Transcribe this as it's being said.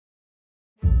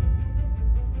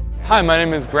Hi, my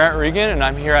name is Grant Regen and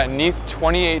I'm here at NEAF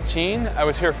 2018. I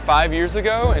was here 5 years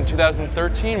ago in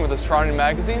 2013 with Astronomy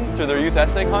magazine through their youth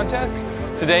essay contest.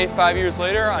 Today, 5 years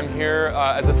later, I'm here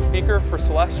as a speaker for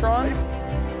Celestron.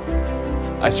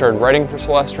 I started writing for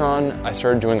Celestron. I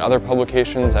started doing other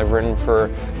publications. I've written for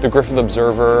the Griffith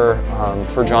Observer,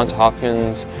 for Johns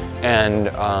Hopkins, and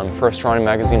for Astronomy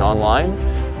magazine online.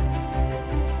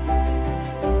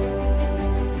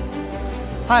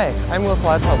 Hi, I'm Will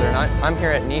Clodfelder and I'm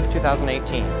here at NEAF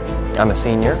 2018. I'm a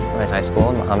senior in high school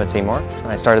in Mahomet-Seymour.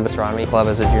 I started the Astronomy Club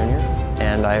as a junior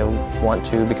and I want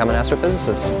to become an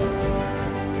astrophysicist.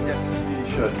 Yes, you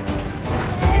should.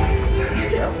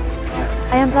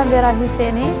 I am Pranvera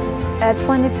Hyseni, a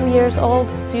 22 years old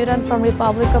student from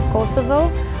Republic of Kosovo,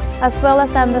 as well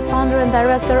as I'm the founder and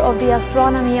director of the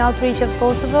Astronomy Outreach of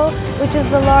Kosovo, which is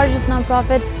the largest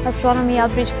non-profit astronomy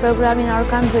outreach program in our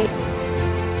country.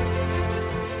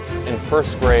 In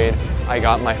first grade, I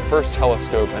got my first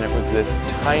telescope and it was this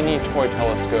tiny toy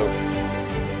telescope.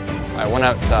 I went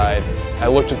outside, I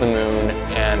looked at the moon,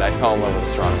 and I fell in love with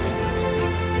astronomy.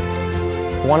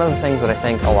 One of the things that I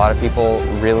think a lot of people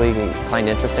really find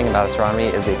interesting about astronomy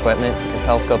is the equipment, because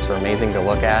telescopes are amazing to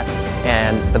look at.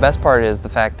 And the best part is the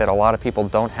fact that a lot of people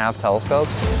don't have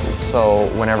telescopes, so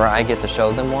whenever I get to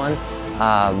show them one,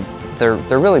 they're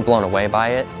really blown away by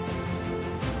it.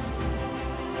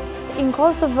 In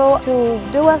Kosovo, to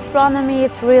do astronomy,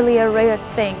 it's really a rare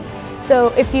thing. So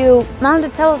if you mount a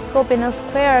telescope in a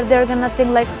square, they're gonna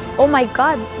think like, oh my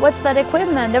God, what's that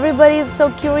equipment? Everybody is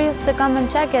so curious to come and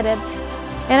check at it.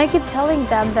 And I keep telling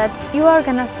them that you are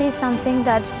gonna see something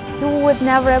that you would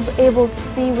never be able to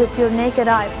see with your naked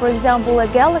eye. For example, a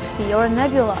galaxy or a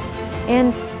nebula.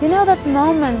 And you know that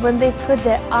moment when they put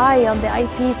their eye on the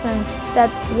eyepiece and that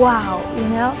wow, you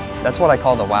know? That's what I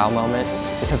call the wow moment,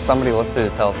 because somebody looks through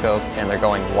the telescope and they're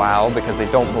going wow because they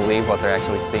don't believe what they're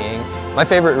actually seeing. My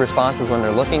favorite response is when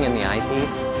they're looking in the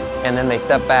eyepiece and then they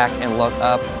step back and look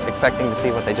up expecting to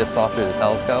see what they just saw through the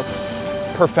telescope.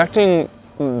 Perfecting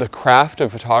the craft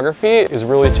of photography is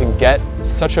really to get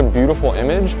such a beautiful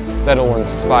image that will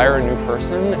inspire a new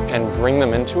person and bring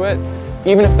them into it.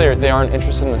 Even if they aren't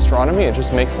interested in astronomy, it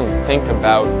just makes them think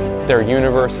about their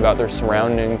universe, about their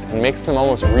surroundings, and makes them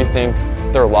almost rethink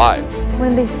their lives.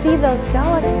 When they see those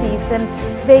galaxies and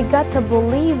they got to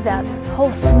believe that how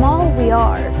small we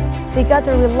are, they got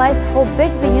to realize how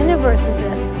big the universe is.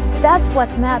 That's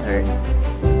what matters.